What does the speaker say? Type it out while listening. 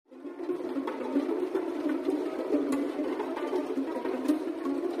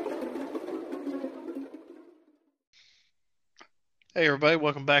Hey everybody,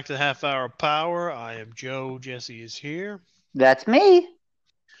 welcome back to the Half Hour of Power. I am Joe. Jesse is here. That's me.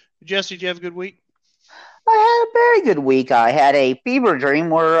 Jesse, did you have a good week? I had a very good week. I had a fever dream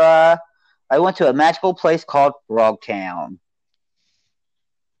where I went to a magical place called Frogtown.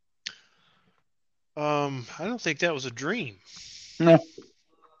 I don't think that was a dream. I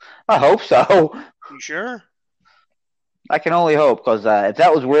hope so. You sure? I can only hope because if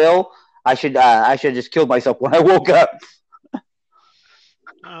that was real, I should just killed myself when I woke up.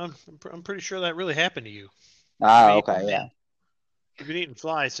 I'm pretty sure that really happened to you. You've been Ah, okay, eating, yeah, you've been eating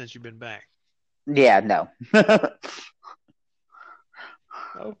flies since you've been back. yeah, no.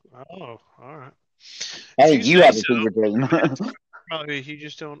 Oh, all right. I If think you you say have a so, fever dream. probably you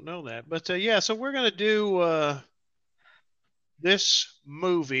just don't know that. But yeah, so we're gonna do this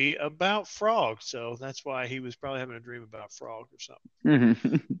movie about frogs. So that's why he was probably having a dream about frogs or something.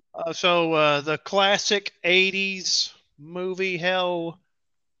 Mhm. The classic '80s movie Hell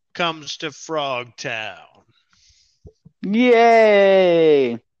comes to Frogtown.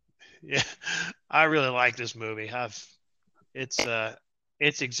 Yay! Yeah, I really like this movie. It's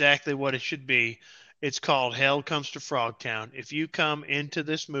it's exactly what it should be. It's called Hell Comes to Frogtown. If you come into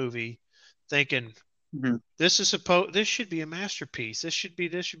this movie thinking Mhm. this should be a masterpiece. This should be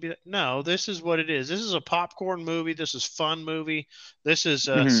no, this is what it is. This is a popcorn movie. This is fun movie. This is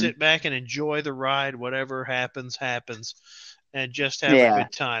Mhm. sit back and enjoy the ride. Whatever happens, happens, and just have a Yeah.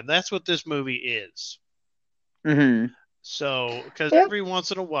 good time. That's what this movie is. Mhm. So, because Yep. every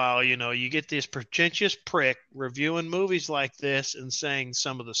once in a while, you get this pretentious prick reviewing movies like this and saying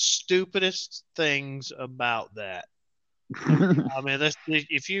some of the stupidest things about that. I mean,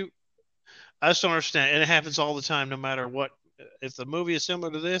 if you, I just don't understand. And it happens all the time, no matter what. If the movie is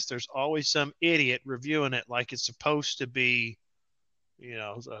similar to this, there's always some idiot reviewing it like it's supposed to be,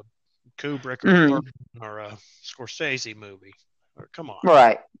 a Kubrick or Mhm. Bergman or a Scorsese movie. Or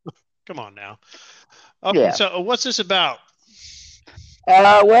Right. come on now. Okay, Yeah. so what's this about?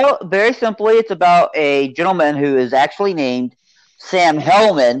 Well, very simply, it's about a gentleman who is actually named Sam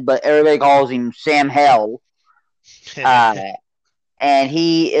Hellman, but everybody calls him Sam Hell. Uh, and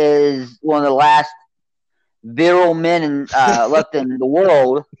he is one of the last virile men left in the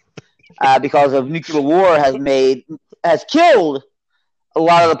world because of nuclear war has killed a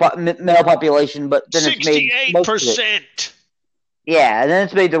lot of the male population, but then it's made Sixty-eight most of it, percent. yeah, and then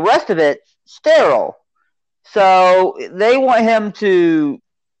it's made the rest of it sterile. So they want him to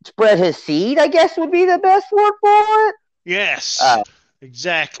spread his seed, I guess would be the best word for it. Yes, Uh,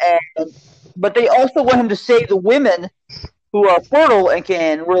 exactly. and but they also want him to save the women who are fertile and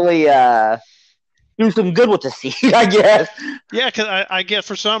can really do some good with the seed, I guess. Yeah, because I get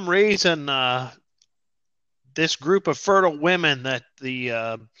for some reason this group of fertile women that the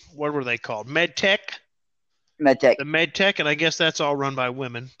what were they called? MedTech, Medtech. the MedTech, and I guess that's all run by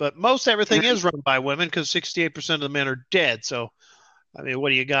women. But most everything is run by women because 68% of the men are dead. So I mean, what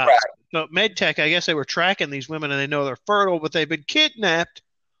do you got? Right. So MedTech, I guess they were tracking these women and they know they're fertile, but they've been kidnapped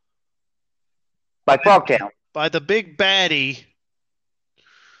by By Frogtown. by the big baddie.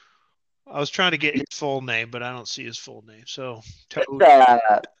 I was trying to get his full name, but I don't see his full name. So It's Toad,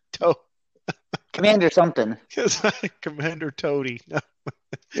 Toad, Commander something. Commander Toady. No,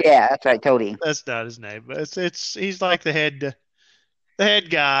 Yeah, that's right, Toady. that's not his name. But it's he's like the head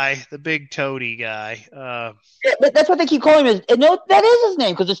guy, the big Toady guy. Yeah, but that's what they keep calling him. No, that is his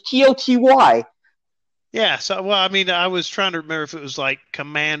name because it's Toty. Yeah. So well, I mean, I was trying to remember if it was like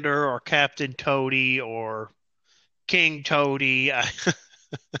Commander or Captain Toady or King Toady.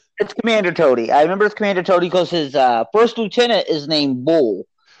 It's Commander Toady. I remember it's Commander Toady because his first lieutenant is named Bull,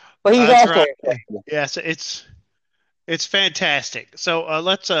 but he's That's also right. Yes, it's fantastic. So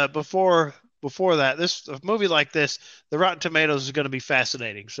let's before that, this a movie like this, the Rotten Tomatoes is going to be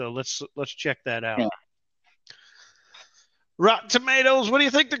fascinating. So let's check that out. yeah. Rotten Tomatoes, what do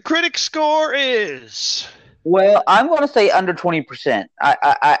you think the critic score is? Well, I'm going to say under 20%.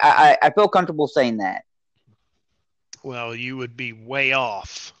 I feel comfortable saying that. Well, you would be way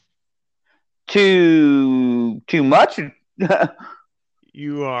off. Too much?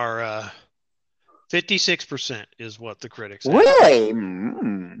 You are 56% is what the critics have. Really?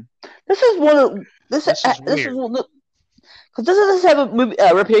 Mm. This is one of This is this is weird. one because this have a movie,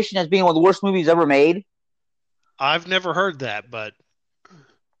 reputation as being one of the worst movies ever made. I've never heard that,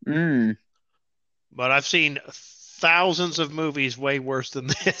 Mm. but I've seen thousands of movies way worse than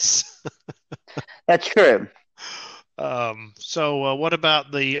this. That's true. So what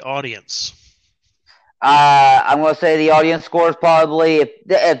about the audience? I'm going to say the audience score is probably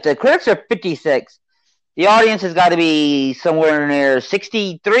if the critics are 56, the audience has got to be somewhere near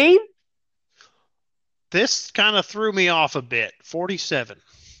 63. This kind of threw me off a bit. 47.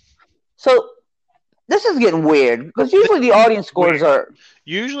 So this is getting weird because usually the audience scores Weird. are.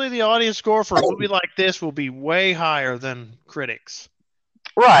 Usually the audience score for a movie like this will be way higher than critics.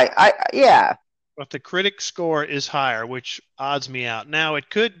 Right. Yeah. But the critic score is higher, which odds me out. Now, it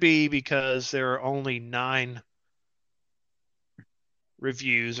could be because there are only 9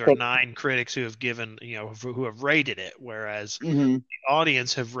 reviews or 9 critics who have given, who have rated it, whereas Mm-hmm. the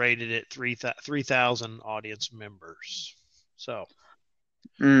audience have rated it 3,000 audience members. So,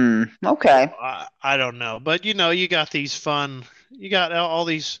 Okay. I don't know. But, you got these fun, you got all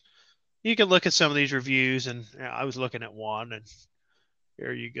these, you can look at some of these reviews, and I was looking at one, and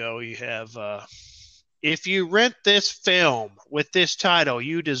here you go. You have, if you rent this film with this title,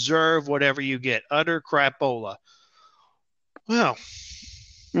 you deserve whatever you get. Utter crapola. Well,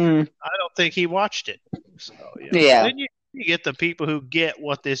 I don't think he watched it. So, Yeah. Then you get the people who get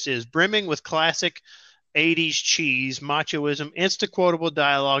what this is, brimming with classic 80s cheese, machoism, instant-quotable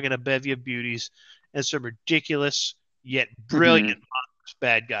dialogue, and a bevy of beauties, and some ridiculous yet brilliant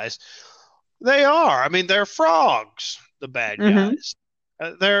bad guys. They are. I mean, they're frogs, the bad guys.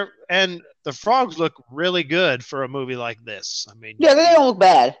 And the frogs look really good for a movie like this. I mean, yeah, they don't look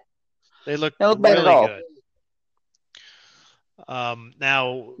bad. They look bad really at all. good.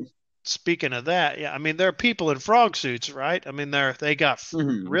 Now, speaking of that, yeah, I mean, there are people in frog suits, right? I mean, they got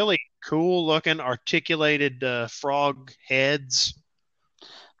really cool looking articulated frog heads.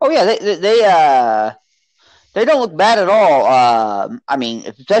 Oh yeah, they don't look bad at all. I mean,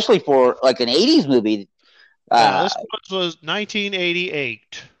 especially for like an '80s movie. This was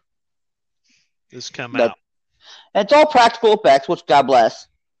 1988. This come out. And it's all practical effects, which God bless.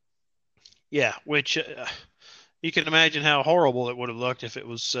 Yeah, which you can imagine how horrible it would have looked if it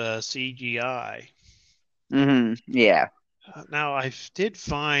was CGI. Yeah. Now, I did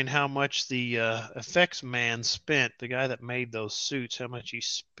find how much the effects man spent, the guy that made those suits, how much he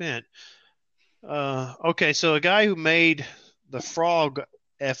spent. Okay, so a guy who made the frog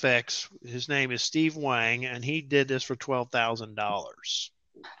FX, his name is Steve Wang, and he did this for $12,000.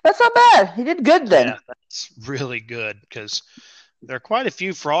 That's not bad. He did good then. Yeah, that's really good because there are quite a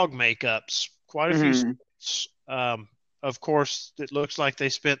few frog makeups, quite a few. Of course, it looks like they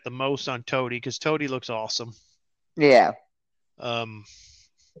spent the most on Toady because Toady looks awesome. Yeah.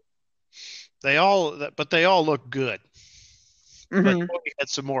 They all look good. But Toady had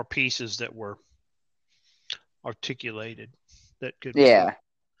some more pieces that were articulated that could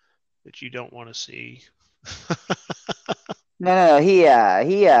that you don't want to see. No. He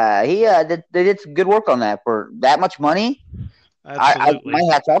they did some good work on that for that much money. Absolutely. My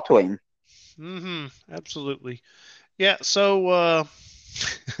hat's off to him. Absolutely. Yeah. So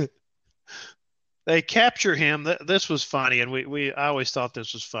they capture him. This was funny, and I always thought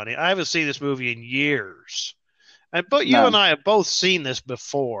this was funny. I haven't seen this movie in years, but you and I have both seen this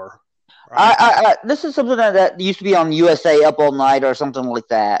before. Right? This is something that used to be on USA Up All Night or something like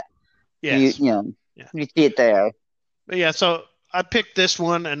that. Yes. You see it there. But yeah, so I picked this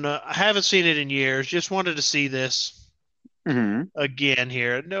one, and I haven't seen it in years. Just wanted to see this again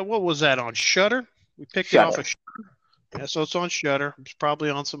here. No, what was that on Shudder? We picked it off of Shudder. Yeah, so it's on Shudder. It's probably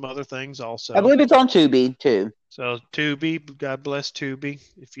on some other things also. I believe it's on Tubi too. So Tubi, God bless Tubi.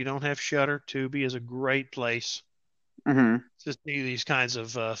 If you don't have Shudder, Tubi is a great place to see these kinds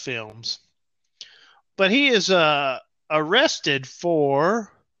of films. But he is arrested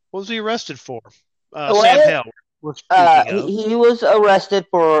for, what was he arrested for? Sam Hell. He was arrested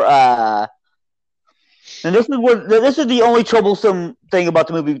for. And this is the only troublesome thing about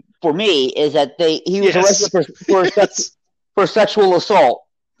the movie for me is that he was arrested for sexual assault.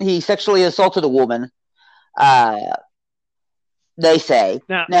 He sexually assaulted a woman. They say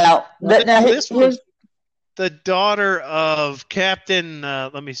now this was the daughter of Captain.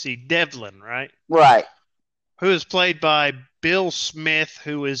 Let me see, Devlin, right? Right. Who is played by Bill Smith,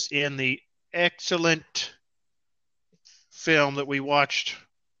 who is in the excellent film that we watched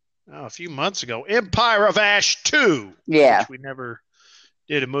a few months ago, Empire of Ash 2. Yeah. Which we never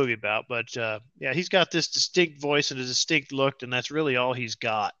did a movie about. But, he's got this distinct voice and a distinct look, and that's really all he's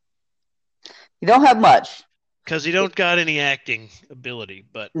got. You don't have much. Because he don't got any acting ability.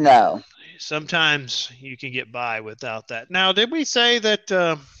 But no. Sometimes you can get by without that. Now, did we say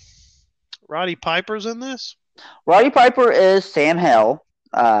that Roddy Piper's in this? Roddy Piper is Sam Hell.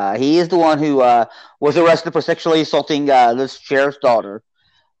 He is the one who was arrested for sexually assaulting this sheriff's daughter.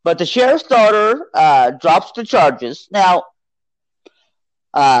 But the sheriff's daughter drops the charges. Now,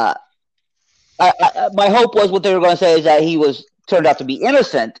 my hope was what they were going to say is that he turned out to be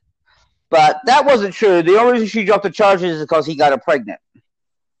innocent. But that wasn't true. The only reason she dropped the charges is because he got her pregnant.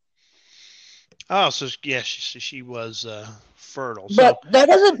 Oh, so yes, she was fertile. But So that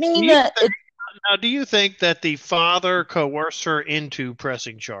doesn't do mean you that it. now do you think that the father coerced her into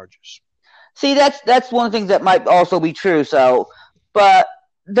pressing charges? See, that's one of the things that might also be true. So, but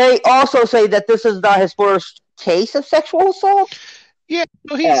they also say that this is not his first case of sexual assault. Yeah,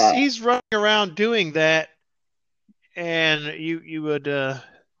 so Uh, he's running around doing that, and you would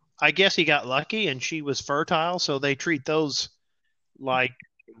I guess he got lucky, and she was fertile, so they treat those like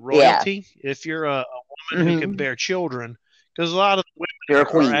yeah, royalty. If you're a woman who can hmm bear children, because a lot of you're a women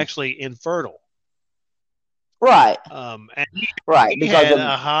are queen, actually infertile. right? And Right, he because had of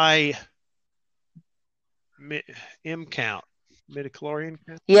a high M count, midichlorian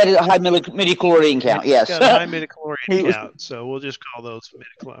count. he had a high midi-chlorian Yeah, count. he's Yes, got a high midichlorian he was. count, so we'll just call those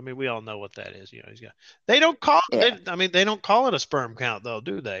midichlorian. I mean, we all know what that is. You know, he's got. They don't call. Yeah. I mean, they don't call it a sperm count, though,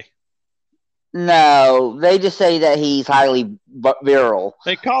 do they? No, they just say that he's highly virile.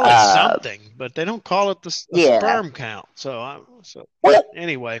 They call it Uh, something, but they don't call it a yeah. sperm count. So, but Well,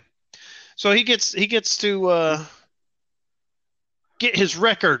 anyway, so he gets to get his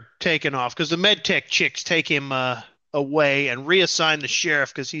record taken off because the medtech chicks take him away and reassign the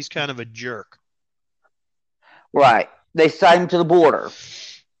sheriff because he's kind of a jerk. right. They signed him to the border.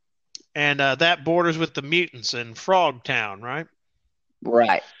 And that borders with the mutants in Frogtown, right?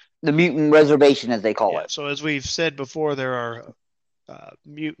 Right. The mutant reservation, as they call Yeah. it. So as we've said before, there are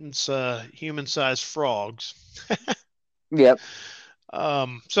mutants, human-sized frogs. Yep.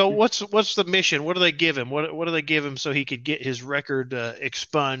 So what's the mission? What do they give him? What do they give him so he could get his record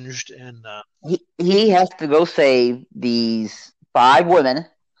expunged? And He has to go save these 5 women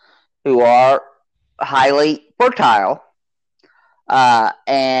who are highly fertile,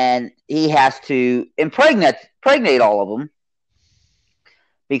 and he has to impregnate all of them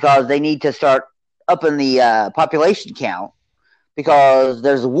because they need to start upping the population count because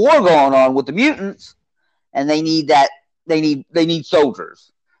there's a war going on with the mutants, and they need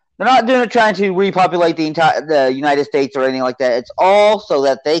soldiers. They're not doing it trying to repopulate the United States or anything like that. It's all so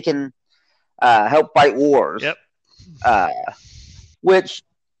that they can help fight wars. yep. Uh, which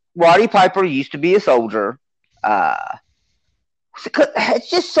Roddy Piper used to be a soldier. It's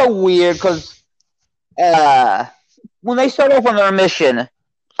just so weird because when they start off on their mission,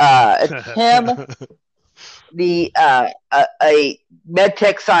 it's him, a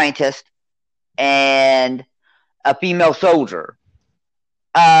medtech scientist, and a female soldier.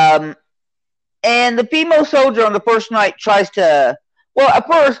 Um, and the female soldier on the first night tries to. Well, at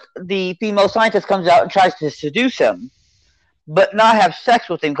first, the female scientist comes out and tries to seduce him, but not have sex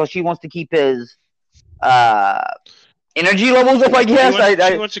with him because she wants to keep his uh, energy levels up. I guess.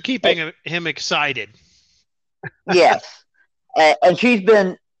 She wants to keep him excited. Yes, and she's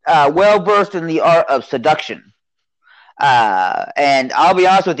been well versed in the art of seduction. And I'll be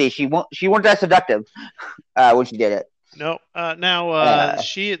honest with you, she weren't that seductive when she did it. No. Now Uh,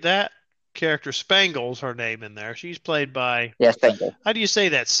 that character Spangle's her name in there. She's played by yes, thank you. how do you say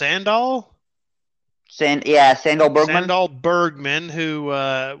that? Sandal? Sandal Bergman. Sandal Bergman, who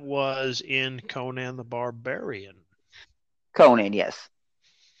was in Conan the Barbarian. Conan, yes.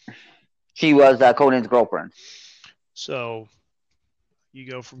 She was Conan's girlfriend. So you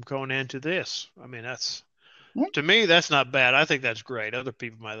go from Conan to this. I mean, Yeah. to me, that's not bad. I think that's great. Other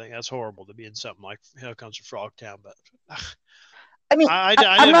people might think that's horrible to be in something like Hell Comes to Frogtown, but I mean, I'm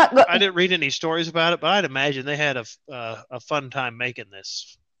didn't not. I didn't read any stories about it, but I'd imagine they had a fun time making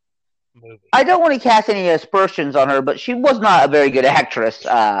this movie. I don't want to cast any aspersions on her, but she was not a very good actress.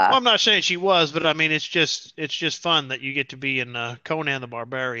 Well, I'm not saying she was, but I mean it's just fun that you get to be in Conan the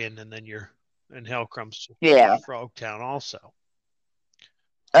Barbarian, and then you're in Hell Comes to Yeah. Frogtown also.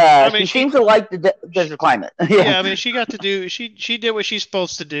 She seems to like the desert climate. Yeah, I mean she got to do she did what she's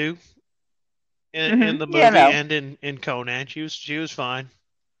supposed to do in the movie and in Conan. She was fine.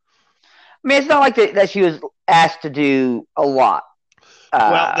 I mean, it's not like that she was asked to do a lot.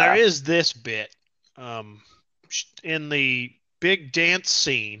 Well, there is this bit in the big dance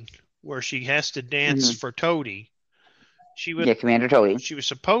scene where she has to dance for Toady. Commander Toady. She was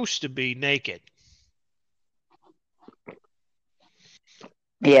supposed to be naked.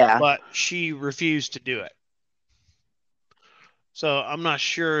 Yeah. But she refused to do it. So I'm not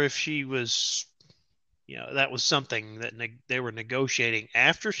sure if she was, that was something that they were negotiating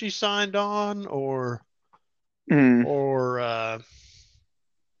after she signed on, or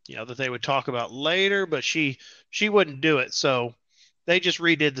that they would talk about later. But she wouldn't do it, so they just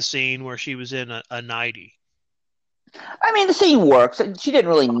redid the scene where she was in a nightie. I mean, the scene works. She didn't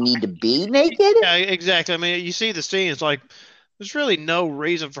really need to be naked. Yeah, exactly. I mean, you see the scene. It's like there's really no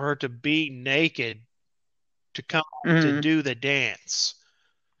reason for her to be naked to come to do the dance.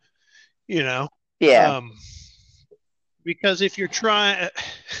 Yeah. Because if you're trying,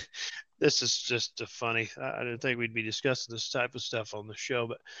 this is just a funny. I didn't think we'd be discussing this type of stuff on the show,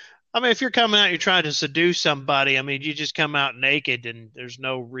 but I mean, if you're coming out, you're trying to seduce somebody. I mean, you just come out naked and there's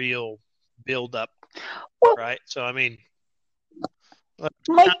no real build up, Well, right? So I mean,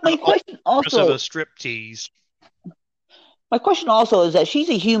 my question of a also strip tease. my question also is that she's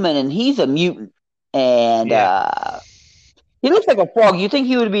a human and he's a mutant, and he looks like a frog. You think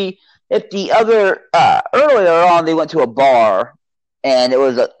he would be if the other earlier on they went to a bar and it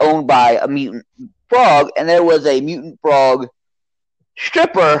was owned by a mutant frog, and there was a mutant frog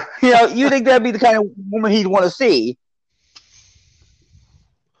stripper. You think that'd be the kind of woman he'd want to see?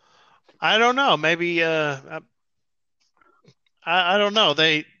 I don't know. Maybe I don't know.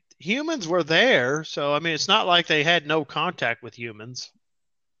 Humans were there, so I mean, it's not like they had no contact with humans.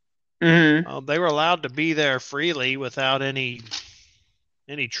 Mm-hmm. They were allowed to be there freely without any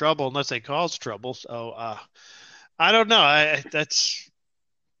trouble, unless they caused trouble. So I don't know. I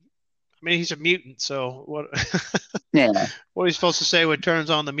mean, he's a mutant, so what? Yeah. What are you supposed to say when it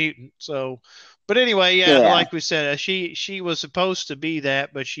turns on the mutant? So, but anyway, yeah, Yeah. like we said, she was supposed to be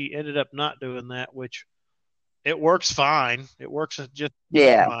that, but she ended up not doing that, which it works fine. It works just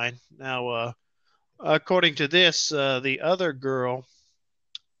Yeah. fine. Now, according to this, the other girl,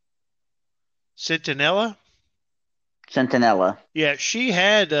 Centinella, Centinella. yeah, she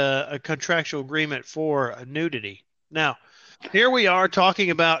had a contractual agreement for nudity. Now, here we are talking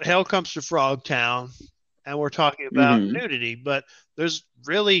about Hell Comes to Frogtown, and we're talking about Mm-hmm. nudity, but there's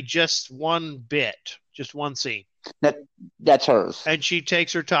really just one bit, just one scene. That's hers. And she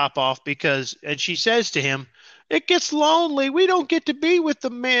takes her top off and she says to him, "It gets lonely. We don't get to be with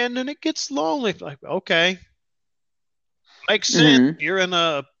the men, and it gets lonely." Like, okay, makes sense. Mm-hmm. You're in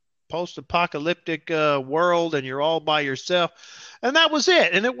a post-apocalyptic world, and you're all by yourself, and that was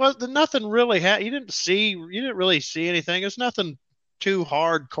it. And it was nothing really. You didn't really see anything. It's nothing too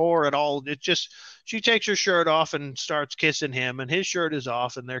hardcore at all. It just she takes her shirt off and starts kissing him, and his shirt is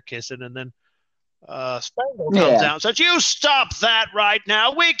off, and they're kissing, and then Spangle comes out and says, "You stop that right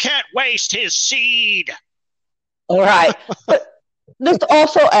now. We can't waste his seed." All right, but this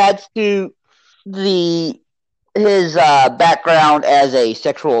also adds to his background as a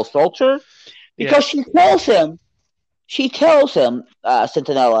sexual assaulter, because she tells him,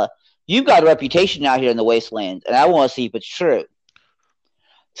 Centinella, "You've got a reputation out here in the wasteland, and I want to see if it's true."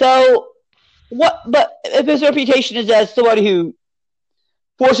 So, what? But if his reputation is as somebody who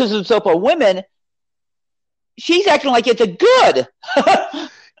forces himself on women, she's acting like it's a good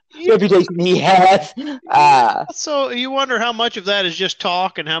reputation he has. So you wonder how much of that is just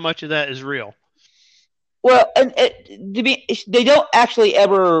talk and how much of that is real. Well, and they don't actually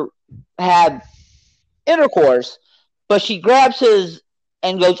ever have intercourse, but she grabs his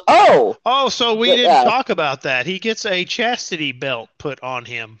and goes, "Oh, so we didn't talk about that. He gets a chastity belt put on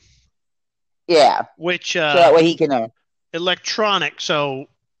him." Yeah, which so that way he can electronic. So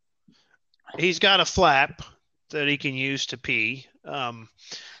he's got a flap that he can use to pee.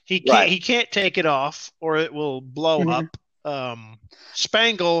 He can't take it off or it will blow up.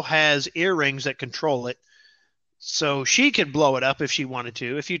 Spangle has earrings that control it, so she could blow it up if she wanted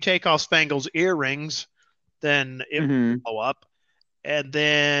to. If you take off Spangle's earrings, then it will blow up. And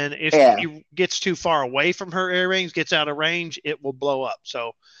then if he gets too far away from her earrings, gets out of range, it will blow up.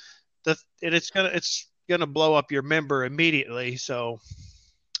 So it's gonna blow up your member immediately. So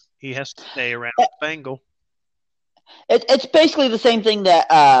he has to stay around Spangle. It's basically the same thing that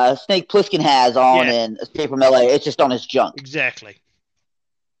Snake Plissken has on in Escape from LA. It's just on his junk. Exactly.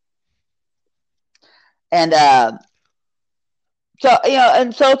 And so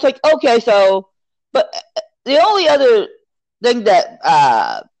it's like, okay, so, but the only other thing that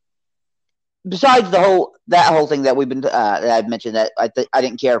besides that whole thing that we've been that I've mentioned that I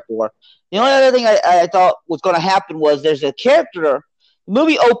didn't care for, the only other thing I thought was going to happen was there's a character. The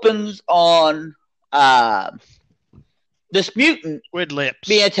movie opens on this mutant Squidlips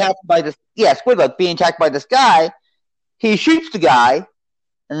being attacked by Squidlips being attacked by this guy. He shoots the guy,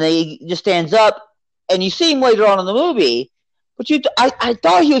 and then he just stands up, and you see him later on in the movie. But I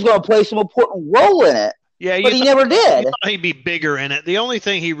thought he was going to play some important role in it. Yeah, but he never did. He'd be bigger in it. The only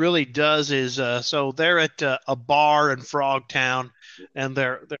thing he really does is so they're at a bar in Frogtown, and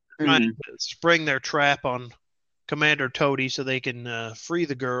they're trying to spring their trap on Commander Toady so they can free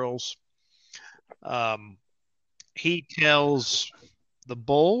the girls. He tells the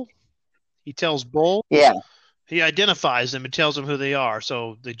Bull. He tells Bull. Yeah. He identifies them and tells them who they are.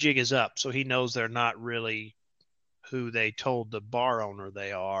 So the jig is up. So he knows they're not really who they told the bar owner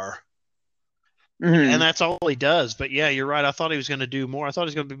they are. Mm-hmm. that's all he does. But yeah, you're right. I thought he was going to do more. I thought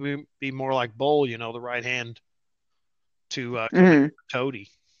he was going to be more like Bull, the right hand to Commander Mm-hmm. Toady.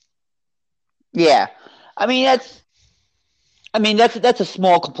 Yeah. I mean that's a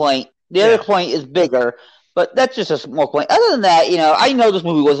small complaint. The other Yeah, complaint is bigger, but that's just a small complaint. Other than that, I know this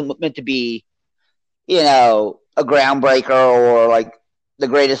movie wasn't meant to be, a groundbreaker or like the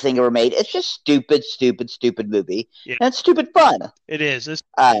greatest thing ever made. It's just stupid, stupid, stupid movie. yeah, And it's stupid fun. it is.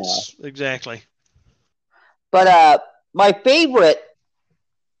 Uh, It's exactly. but my favorite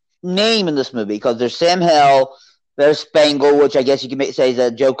name in this movie, because there's Sam Hell, there's Spangle, which I guess you can say is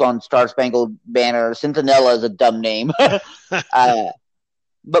a joke on Star Spangled Banner. Centinela is a dumb name.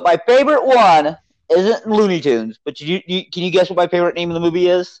 But my favorite one isn't Looney Tunes. But can you guess what my favorite name in the movie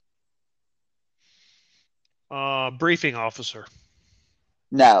is? Briefing officer.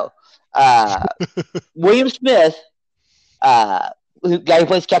 No. Uh, William Smith, the guy who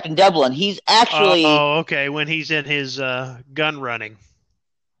plays Captain Devlin, he's actually Oh, okay. When he's in his gun running.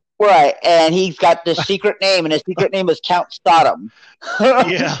 right, and he's got this secret name, and his secret name is Count Sodom.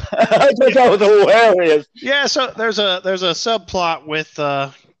 Yeah. I thought that was hilarious. Yeah, so there's a subplot with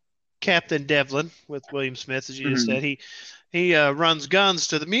Captain Devlin with William Smith, as you just Mm-hmm. said. He runs guns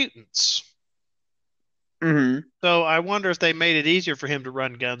to the mutants. Mm-hmm. So I wonder if they made it easier for him to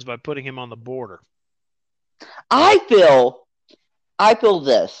run guns by putting him on the border. I feel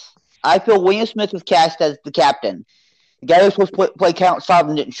this. I feel William Smith was cast as the captain. The guy who was supposed to play Count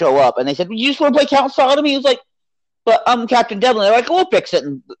Sodom didn't show up, and they said, "You just want to play Count Sodom?" He was like, "But I'm Captain Devlin." They're like, "We'll fix it."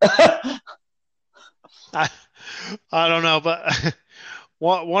 I, I don't know, but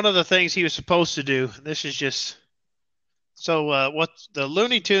one of the things he was supposed to do, this is just so what the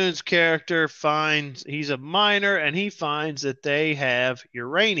Looney Tunes character finds, he's a miner and he finds that they have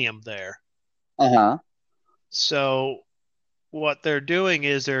uranium there. Uh-huh. So what they're doing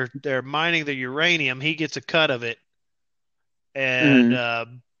is they're mining the uranium. He gets a cut of it, and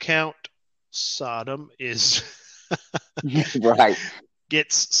Mm-hmm. Count Sodom is Right.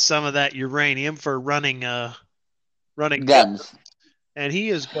 gets some of that uranium for running guns, Guns. and he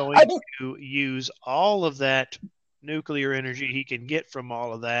is I going think to use all of that nuclear energy he can get from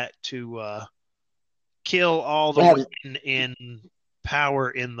all of that to kill all the they have women in power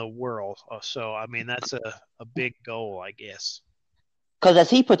in the world. So I mean that's a big goal, I guess. because, as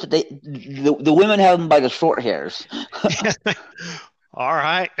he puts it, the women have them by the short hairs. All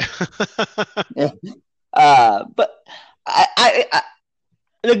right. Yeah. But I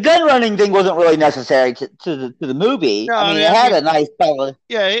the gun running thing wasn't really necessary to the movie. No, I I mean, mean, it had a nice solid.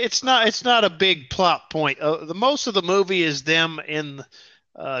 yeah, it's not a big plot point. The most of the movie is them in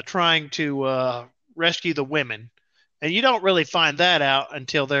trying to rescue the women, and you don't really find that out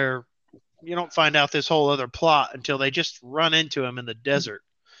until you don't find out this whole other plot until they just run into him in the desert.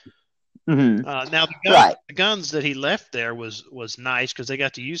 Mm-hmm. Now Right. the guns that he left there was nice because they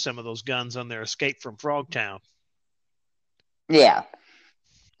got to use some of those guns on their escape from Frogtown. Yeah.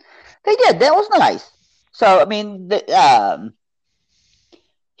 They did. That was nice. So I mean,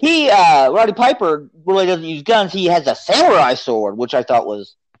 Roddy Piper really doesn't use guns. He has a samurai sword, which I thought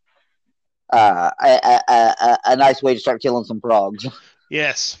was a nice way to start killing some frogs.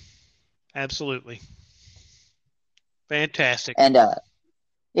 Yes, absolutely, fantastic. And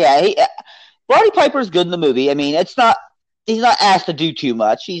yeah, Roddy Piper's good in the movie. I mean, he's not asked to do too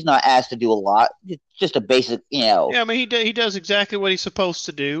much. He's not asked to do a lot. It's just a basic, Yeah, I mean he does exactly what he's supposed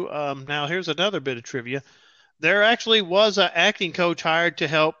to do. Now here's another bit of trivia. There actually was an acting coach hired to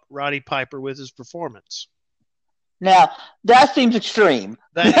help Roddy Piper with his performance. Now that seems extreme.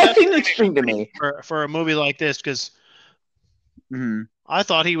 That That seems extreme to me. for a movie like this because Mm-hmm. I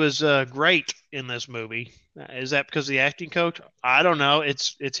thought he was great in this movie. Is that because of the acting coach? I don't know.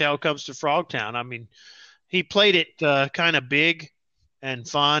 It's how it comes to Frogtown. I mean, he played it kind of big and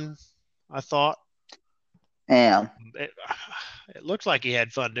fun. I thought Yeah. it, it looked like he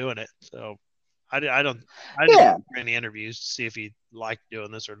had fun doing it. So I didn't Yeah. do any interviews to see if he liked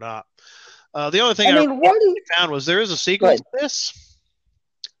doing this or not. The only thing I I mean, what is found was there is a sequel to this,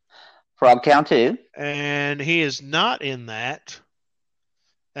 Frogtown 2? and he is not in that.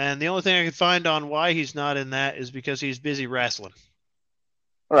 And the only thing I could find on why he's not in that is because he's busy wrestling.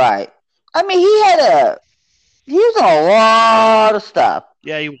 Right. I mean, he was in a lot of stuff.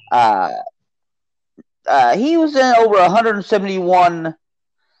 Yeah, He was in over 171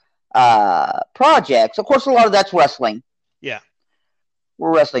 projects. Of course, a lot of that's wrestling. yeah,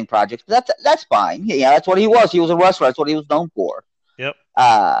 Were wrestling projects. But that's fine. Yeah, that's what he was. He was a wrestler. That's what he was known for. yep.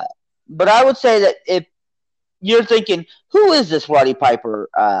 But I would say that if you're thinking, who is this Roddy Piper?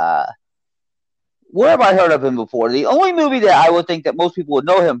 where have I heard of him before? The only movie that I would think that most people would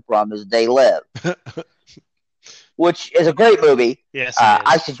know him from is They Live, which is a great movie. Yes, it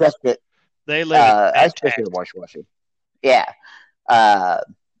I is. suggest it. They Live is I suggest you fantastic. watch it. Yeah. Uh,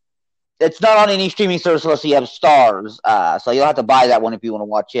 it's not on any streaming service unless you have Stars, so you'll have to buy that one if you want to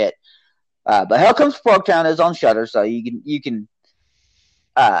watch it. But Hell Comes to Frogtown is on Shutter, so you can.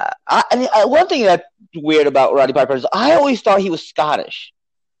 One thing that's weird about Roddy Piper is I always thought he was Scottish,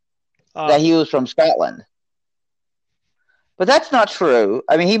 that he was from Scotland, but that's not true.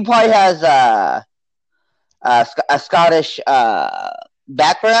 I mean, he probably has a Scottish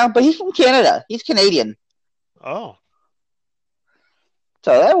background, but he's from Canada. He's Canadian. Oh.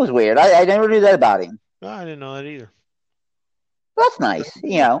 So that was weird. I never knew that about him. No, I didn't know that either. That's nice,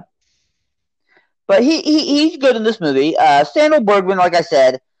 you know. But he's good in this movie. Sandal Bergman, like I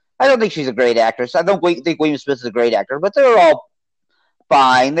said, I don't think she's a great actress. I don't think William Smith is a great actor, but they're all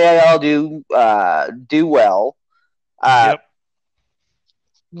fine. They all do well. Yep.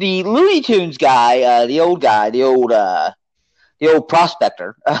 The Looney Tunes guy, the old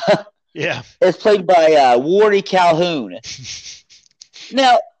prospector, yeah, is played by Wardy Calhoun.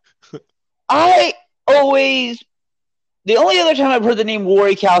 Now, the only other time I've heard the name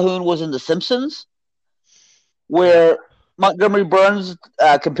Wardy Calhoun was in The Simpsons, where Montgomery Burns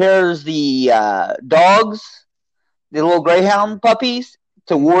compares the dogs, the little greyhound puppies,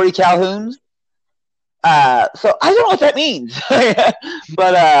 to Wardy Calhoun's. So I don't know what that means.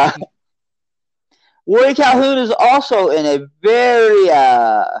 But Wardy Calhoun is also in a very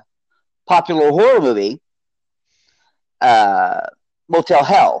popular horror movie, Motel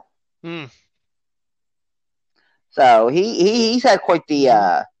Hell. So he's had quite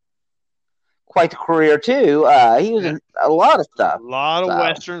the career too. He was in a lot of stuff. A lot of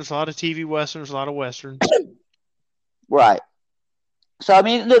westerns, a lot of TV westerns, a lot of westerns. Right. So I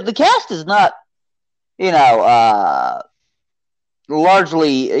mean, the cast is not,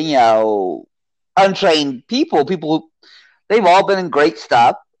 largely, untrained people. They've all been in great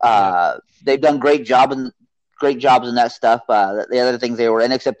stuff. They've done great jobs in that stuff. The other things they were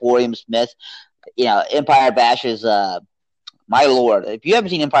in, except William Smith. Empire Bash is my lord. If you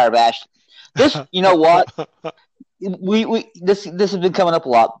haven't seen Empire Bash, this, you know what? This has been coming up a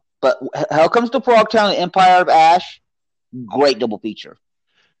lot. But Hell Comes to Frogtown and Empire Bash, great double feature.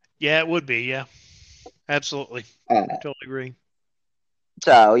 Yeah, it would be. Yeah, absolutely. Totally agree.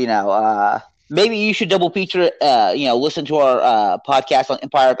 So maybe you should double feature. Listen to our podcast on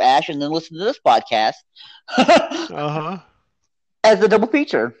Empire Bash and then listen to this podcast. As the double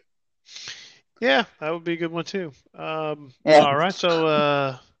feature. Yeah, that would be a good one too. All right.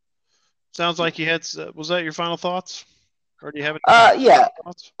 So, sounds like you had. Was that your final thoughts, or do you have any? Yeah.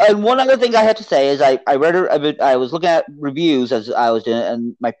 Thoughts? And one other thing I had to say is I was looking at reviews as I was doing it,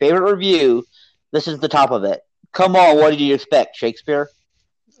 and my favorite review. This is the top of it. Come on, what did you expect, Shakespeare?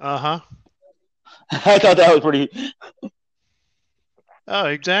 I thought that was pretty. Oh,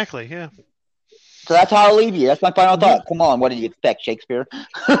 exactly. Yeah. So that's how I'll leave you. That's my final thought. Come on, what did you expect, Shakespeare?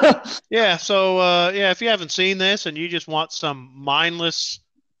 Yeah. So, if you haven't seen this and you just want some mindless,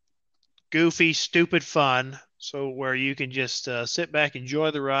 goofy, stupid fun, so where you can just sit back,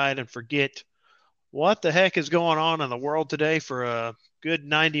 enjoy the ride, and forget what the heck is going on in the world today for a good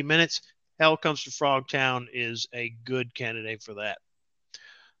 90 minutes, Hell Comes to Frogtown is a good candidate for that.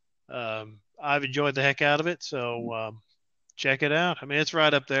 I've enjoyed the heck out of it, so check it out. I mean, it's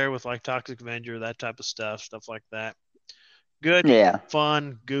right up there with like Toxic Avenger, that type of stuff like that. Good,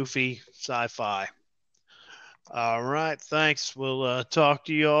 fun, goofy sci-fi. All right, thanks. We'll talk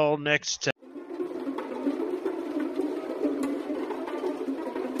to you all next time.